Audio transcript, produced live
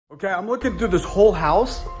Okay, I'm looking through this whole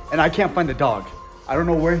house and I can't find the dog. I don't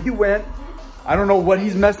know where he went. I don't know what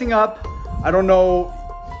he's messing up. I don't know.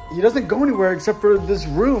 He doesn't go anywhere except for this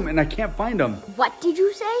room and I can't find him. What did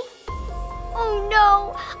you say? Oh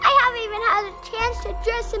no, I haven't even had a chance to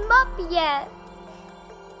dress him up yet.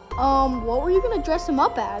 What were you gonna dress him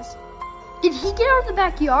up as? Did he get out of the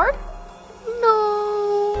backyard?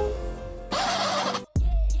 No.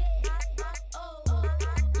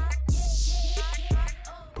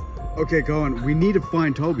 Okay, Cohen, we need to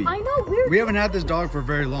find Toby. I know, we haven't had this dog for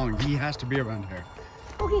very long. He has to be around here.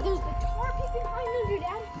 Okay, there's the tarp he can hide under,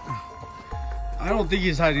 Dad. I don't think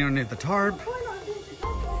he's hiding underneath the tarp.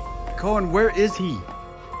 Cohen, where is he?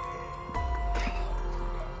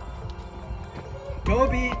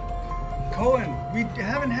 Toby! Cohen, we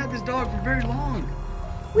haven't had this dog for very long.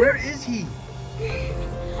 Where is he?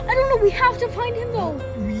 I don't know, we have to find him though.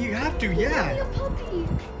 You have to, yeah. He's a puppy.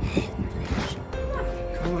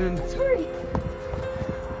 Cohen. Let's hurry.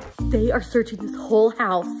 They are searching this whole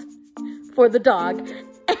house for the dog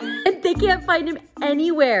and they can't find him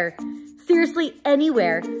anywhere. Seriously,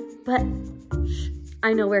 anywhere. But shh,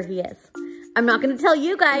 I know where he is. I'm not gonna tell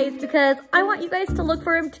you guys because I want you guys to look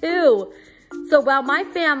for him too. So while my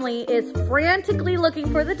family is frantically looking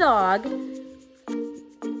for the dog,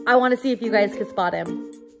 I wanna see if you guys can spot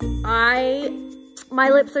him. My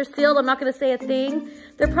lips are sealed, I'm not gonna say a thing.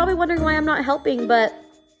 They're probably wondering why I'm not helping, but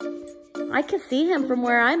I can see him from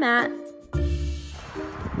where I'm at.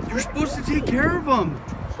 You're supposed to take care of him.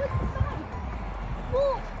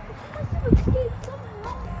 Well, he has to escape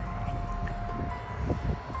somehow.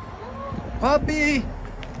 Puppy!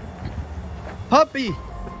 Puppy!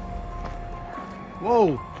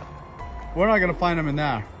 Whoa. We're not gonna find him in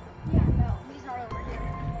there. Yeah, no, he's not over here.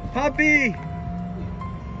 Puppy!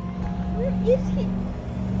 Where is he?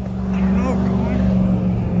 I don't know, Cohen.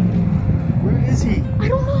 Where is he? I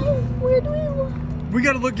don't know. Where do we look? We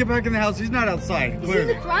gotta get back in the house. He's not outside, Is he in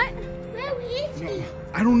clearly. the front? Where is he?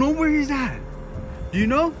 I don't know where he's at. Do you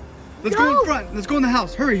know? Let's go in front. Let's go in the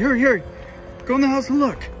house. Hurry, hurry, hurry. Go in the house and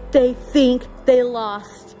look. They think they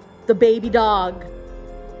lost the baby dog.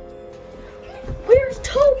 Where's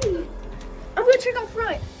Toby? I'm gonna check out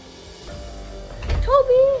front.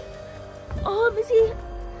 Toby! Is he?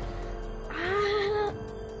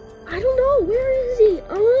 I don't know. Where is he?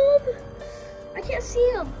 I can't see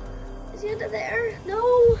him. Is he under there?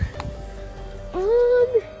 No.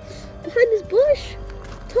 Behind this bush.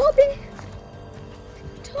 Toby!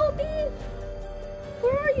 Toby!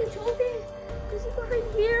 Where are you, Toby? Is he behind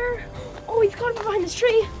here? Oh, he's gone behind this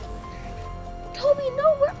tree. Toby,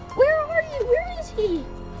 no, where are you? Where is he?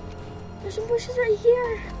 There's some bushes right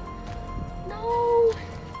here. No.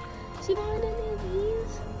 Is he behind any of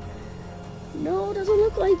these? No, doesn't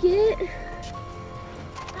look like it.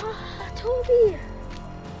 Toby.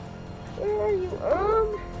 Where are you?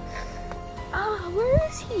 Where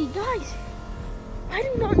is he? Guys, I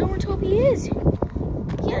do not know where Toby is. He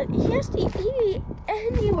has to be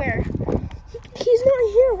anywhere. He's not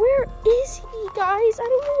here. Where is he, guys? I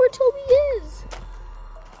don't know where Toby is.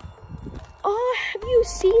 Have you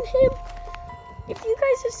seen him? If you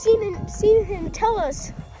guys have seen him, tell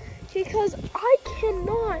us. Because I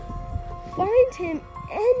cannot find him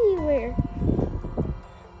anywhere.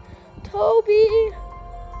 Toby.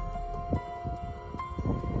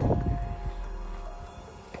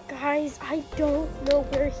 Guys, I don't know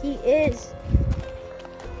where he is.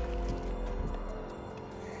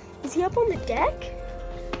 Is he up on the deck?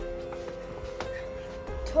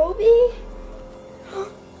 Toby?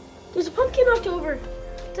 There's a pumpkin knocked over.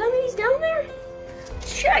 Does that mean he's down there?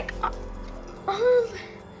 Check.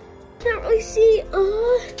 Can't really see.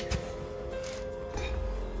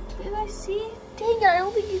 Can I see? Dang it, I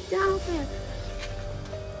don't think he's down there.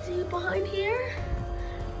 Is he behind here?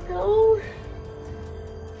 No.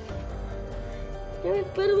 Yeah, we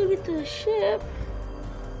better look at the ship.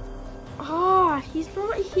 He's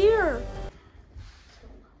not here.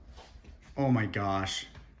 Oh my gosh.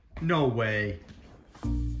 No way.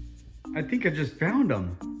 I think I just found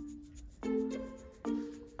him.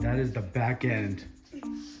 That is the back end.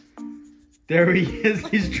 There he is.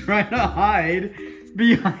 He's trying to hide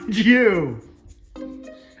behind you.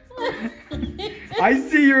 I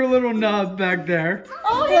see your little nub back there.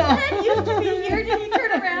 Oh, his head used to be here. Did he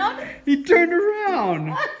turn around? He turned around.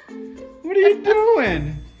 What are you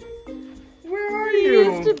doing? Where are you?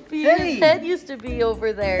 Used to be. Hey. His head used to be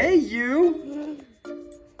over there. Hey, you.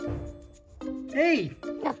 Hey,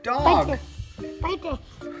 dog. Right there.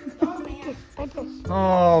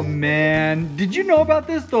 Oh, man. Did you know about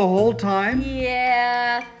this the whole time?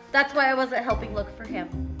 Yeah, that's why I wasn't helping look for him.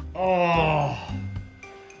 Oh.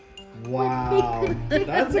 Wow.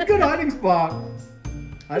 That's a good hiding spot.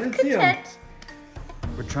 I didn't see him.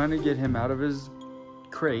 We're trying to get him out of his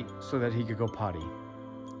crate so that he could go potty.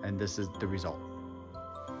 And this is the result.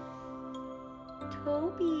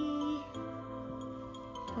 Toby.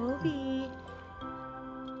 Toby.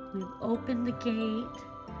 We've opened the gate.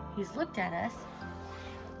 He's looked at us.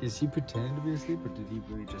 Is he pretending to be asleep or did he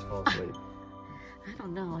really just fall asleep? I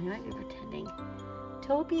don't know. He might be pretending.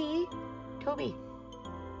 Toby. Toby.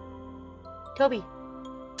 Toby.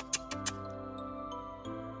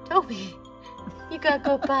 Toby. You gotta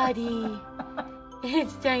go potty.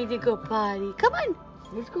 It's time to go potty. Come on.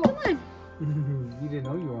 Let's go. Come on. You didn't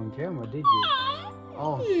know you were on camera, did you?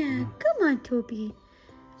 Oh. Yeah. Come on, Toby.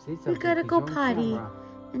 Say something. We gotta 'cause go you're on potty. camera.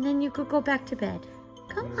 And then you could go back to bed.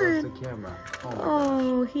 Come Where's on. the camera? Oh, my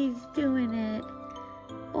Oh, he's doing it.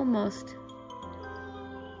 Almost.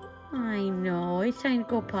 I know. It's time to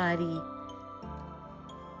go potty.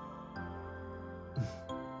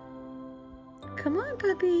 Come on,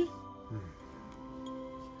 puppy.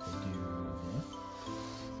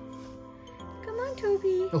 Come on,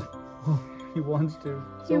 Toby. Oh, he wants to.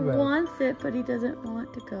 He wants it, but he doesn't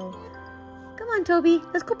want to go. Come on, Toby.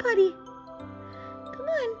 Let's go potty. Come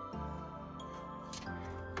on.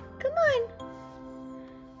 Come on.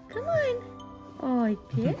 Come on. Oh,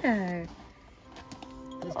 dear.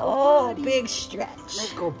 Oh, big stretch.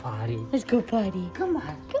 Let's go potty. Let's go potty. Come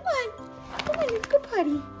on. Come on. Come on, let's go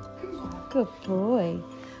potty. Good boy.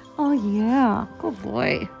 Oh, yeah. Good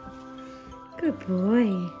boy. Good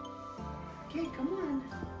boy. Okay, come on.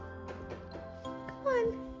 Come on.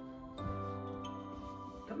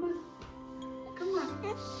 Come on. Come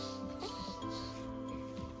on.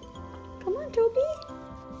 Come on, Toby.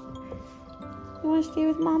 You want to stay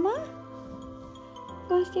with Mama?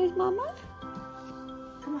 You want to stay with Mama?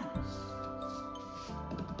 Come on.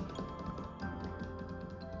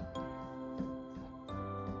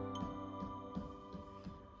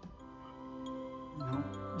 No.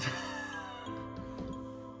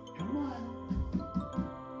 Come on.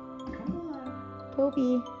 Come on.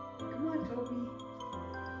 Toby. Come on, Toby.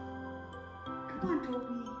 Come on,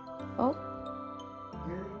 Toby. Oh,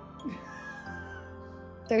 Really?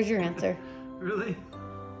 there's your answer. Really?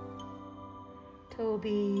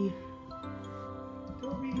 Toby.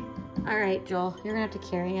 Toby. All right, Joel. You're going to have to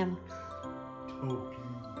carry him. Toby.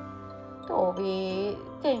 Toby,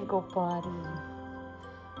 didn't go potty.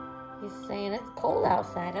 He's saying it's cold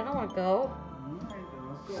outside. I don't want to go. Alright, then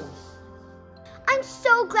let's go. I'm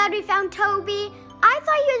so glad we found Toby. I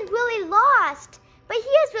thought he was really lost, but he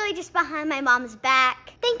is really just behind my mom's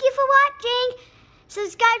back. Thank you for watching.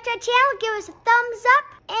 Subscribe to our channel, give us a thumbs up,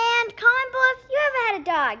 and comment below if you ever had a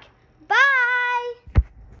dog. Bye!